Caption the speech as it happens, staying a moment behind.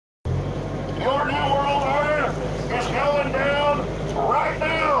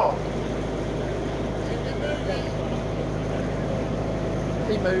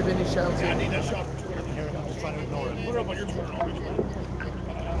keep moving, he's shouting. Yeah, I need that shot for 200 here, and I'm just trying to ignore it. Put it up on your turn.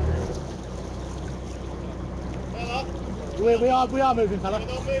 We are moving, fella. You're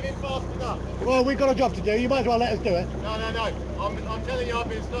not moving fast enough. Well, we've got a job to do. You might as well let us do it. No. I'm telling you, I've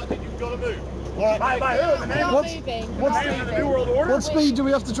been instructed. You've got to move. All right. By who? The man of the New World Order? What speed do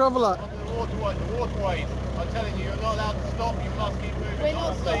we have to travel at? On the waterways. I'm telling you, you're not allowed to stop. You must keep moving. We're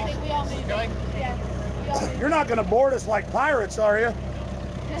not stopping. We are moving. Okay? Yeah. We are moving. You're not going to board us like pirates, are you?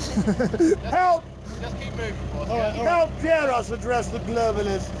 Help! Just keep moving, boss. How dare us address the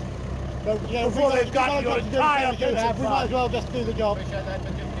globalists before they've got you to tie up we might as well just do the job. Appreciate that,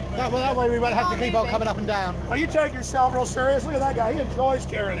 but just keep moving. That way we won't have to keep on coming up and down. Well, you take yourself real serious. Look at that guy. He enjoys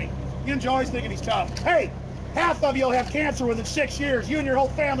carrying. He enjoys thinking he's tough. Hey, half of you will have cancer within 6 years. You and your whole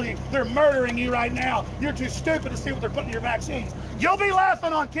family, they're murdering you right now. You're too stupid to see what they're putting in your vaccines. You'll be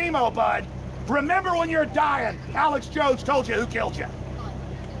laughing on chemo, bud. Remember when you're dying, Alex Jones told you who killed you.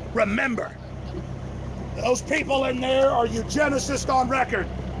 Remember. Those people in there are eugenicists on record.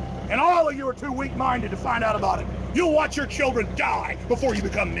 And all of you are too weak-minded to find out about it. You'll watch your children die before you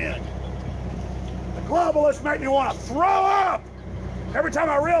become men. The globalists make me want to throw up every time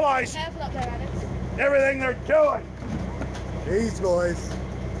I realize Careful up there, Alex. everything they're doing. These boys.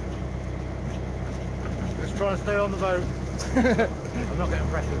 Just try and stay on the boat. I'm not getting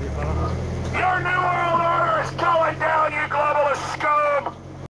pressure with you, fella. Your New World Order is going down, you globalist scum!